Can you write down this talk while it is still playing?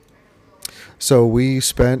So we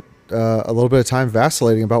spent a little bit of time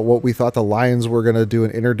vacillating about what we thought the Lions were going to do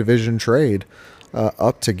an interdivision trade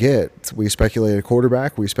up to get. We speculated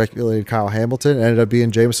quarterback. We speculated Kyle Hamilton. It ended up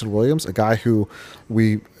being Jameson Williams, a guy who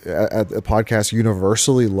we at the podcast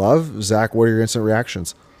universally love. Zach, what are your instant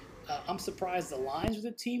reactions? I'm surprised the Lions are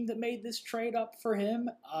the team that made this trade up for him,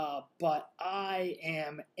 but I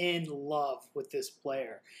am in love with this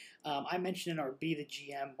player. I mentioned in our Be the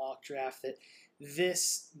GM mock draft that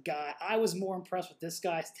this guy, I was more impressed with this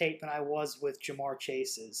guy's tape than I was with Jamar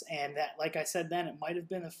Chase's. And that, like I said then, it might have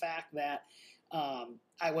been the fact that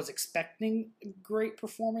I was expecting great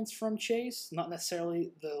performance from Chase, not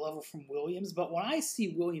necessarily the level from Williams. But when I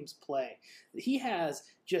see Williams play,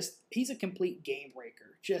 he's a complete game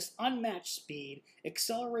breaker. Just unmatched speed,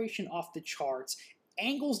 acceleration off the charts.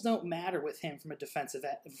 Angles don't matter with him from a defensive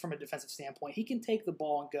standpoint. He can take the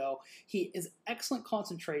ball and go. He is excellent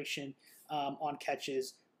concentration on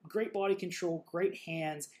catches, great body control, great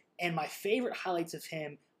hands, and my favorite highlights of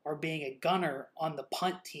him are being a gunner on the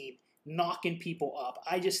punt team, knocking people up.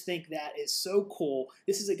 I just think that is so cool.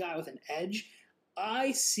 This is a guy with an edge.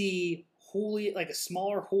 I see Julio, like a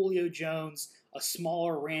smaller Julio Jones, a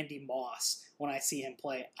smaller Randy Moss when I see him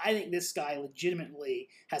play. I think this guy legitimately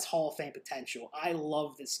has Hall of Fame potential. I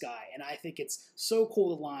love this guy, and I think it's so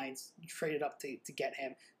cool the Lions traded up to get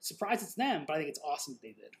him. Surprised it's them, but I think it's awesome that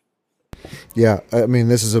they did. Yeah, I mean,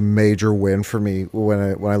 this is a major win for me when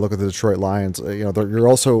I look at the Detroit Lions. You're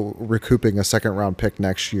also recouping a second round pick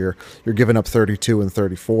next year. You're giving up 32 and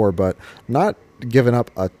 34, but not giving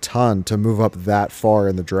up a ton to move up that far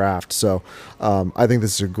in the draft. So I think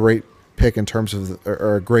this is a great pick in terms of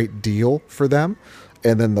or a great deal for them.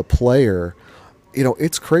 And then the player,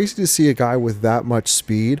 it's crazy to see a guy with that much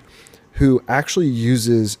speed who actually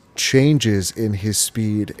uses changes in his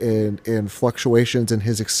speed and fluctuations in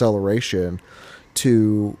his acceleration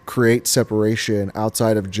to create separation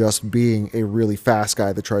outside of just being a really fast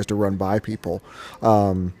guy that tries to run by people.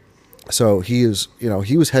 So he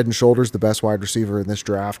was head and shoulders the best wide receiver in this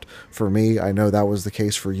draft for me. I know that was the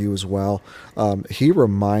case for you as well. He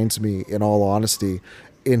reminds me, in all honesty,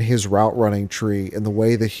 in his route running tree and the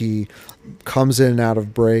way that he comes in and out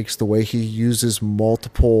of breaks, the way he uses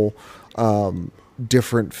multiple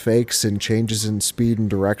different fakes and changes in speed and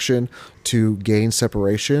direction to gain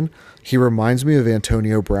separation. He reminds me of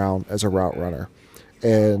Antonio Brown as a route runner.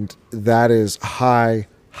 And that is high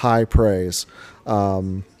praise. Yeah.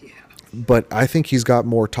 But I think he's got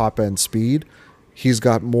more top end speed. He's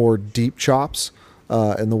got more deep chops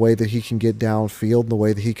in the way that he can get downfield, the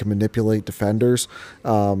way that he can manipulate defenders,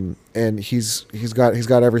 and he's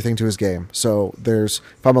got everything to his game. So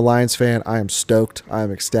if I'm a Lions fan, I am stoked. I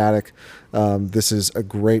am ecstatic. This is a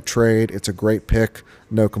great trade. It's a great pick.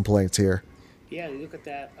 No complaints here. Yeah, you look at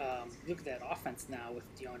that. Look at that offense now with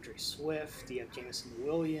DeAndre Swift. You have Jameson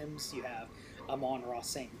Williams. You have Amon-Ra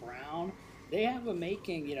St. Brown. They have a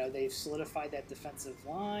making. They've solidified that defensive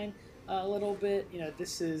line a little bit.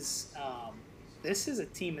 This is a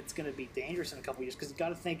team that's going to be dangerous in a couple years because you got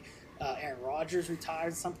to think Aaron Rodgers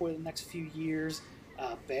retires at some point in the next few years.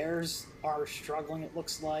 Bears are struggling. It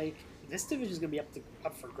looks like this division is going to be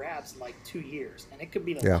up for grabs in like 2 years, and it could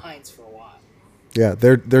be the Yeah. Lions for a while. Yeah,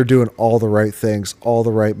 they're doing all the right things, all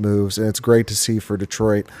the right moves, and it's great to see for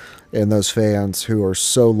Detroit and those fans who are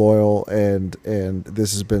so loyal and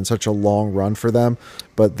this has been such a long run for them,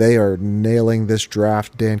 but they are nailing this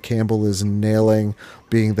draft. Dan Campbell is nailing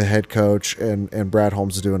being the head coach and Brad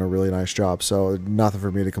Holmes is doing a really nice job. So nothing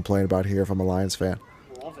for me to complain about here if I'm a Lions fan.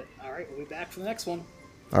 Love it. All right, we'll be back for the next one.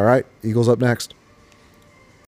 All right, Eagles up next.